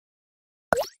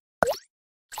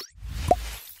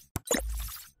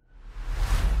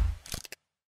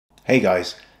Hey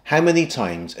guys, how many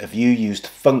times have you used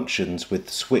functions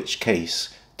with switch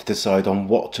case to decide on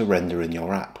what to render in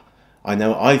your app? I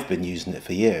know I've been using it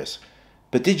for years.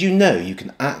 But did you know you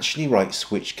can actually write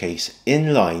switch case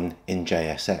inline in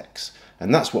JSX?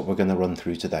 And that's what we're going to run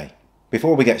through today.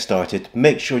 Before we get started,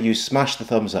 make sure you smash the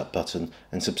thumbs up button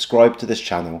and subscribe to this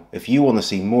channel if you want to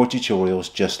see more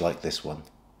tutorials just like this one.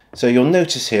 So you'll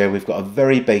notice here we've got a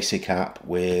very basic app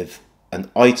with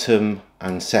an item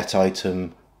and set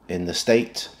item in the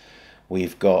state.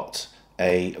 We've got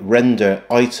a render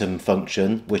item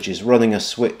function which is running a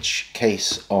switch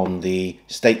case on the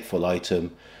stateful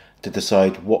item to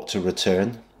decide what to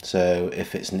return. So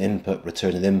if it's an input,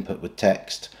 return an input with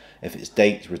text. If it's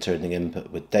date, returning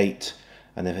input with date.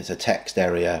 And if it's a text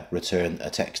area, return a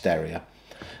text area.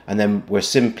 And then we're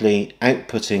simply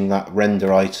outputting that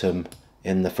render item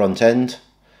in the front end,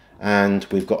 and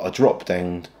we've got a drop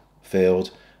down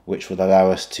field which will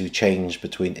allow us to change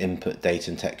between input, date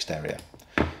and text area.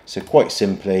 So quite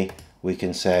simply we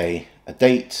can say a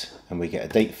date and we get a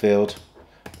date field,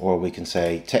 or we can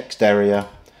say text area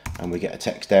and we get a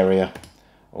text area,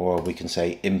 or we can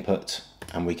say input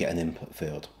and we get an input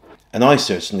field. And I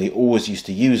certainly always used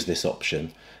to use this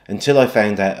option until I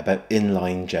found out about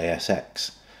Inline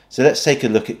JSX. So let's take a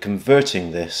look at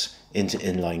converting this into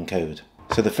inline code.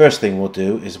 So the first thing we'll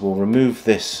do is we'll remove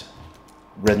this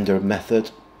render method,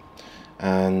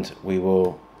 and we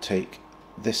will take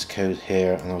this code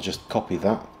here and I'll just copy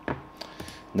that.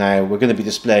 Now we're going to be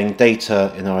displaying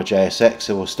data in our JSX,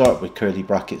 so we'll start with curly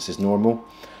brackets as normal,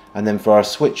 and then for our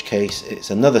switch case it's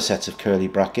another set of curly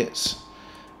brackets,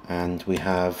 and we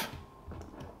have,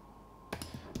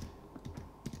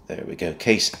 there we go,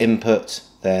 case input,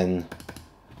 then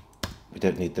we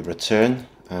don't need the return,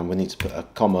 and we need to put a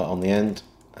comma on the end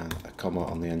and a comma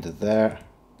on the end of there,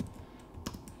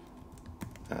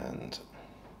 and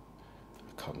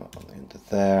a comma on the end of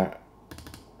there,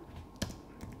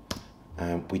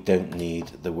 and we don't need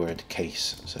the word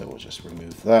case, so we'll just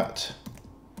remove that.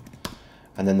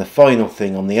 And then the final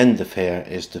thing on the end of here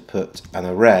is to put an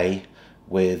array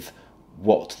with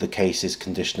what the case is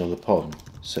conditional upon.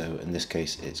 So in this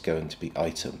case it's going to be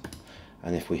item,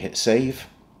 and if we hit save,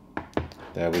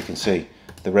 there we can see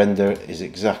the render is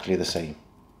exactly the same.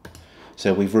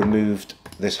 So we've removed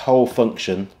this whole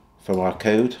function from our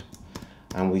code,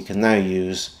 and we can now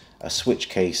use a switch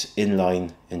case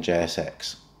inline in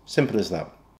JSX. Simple as that.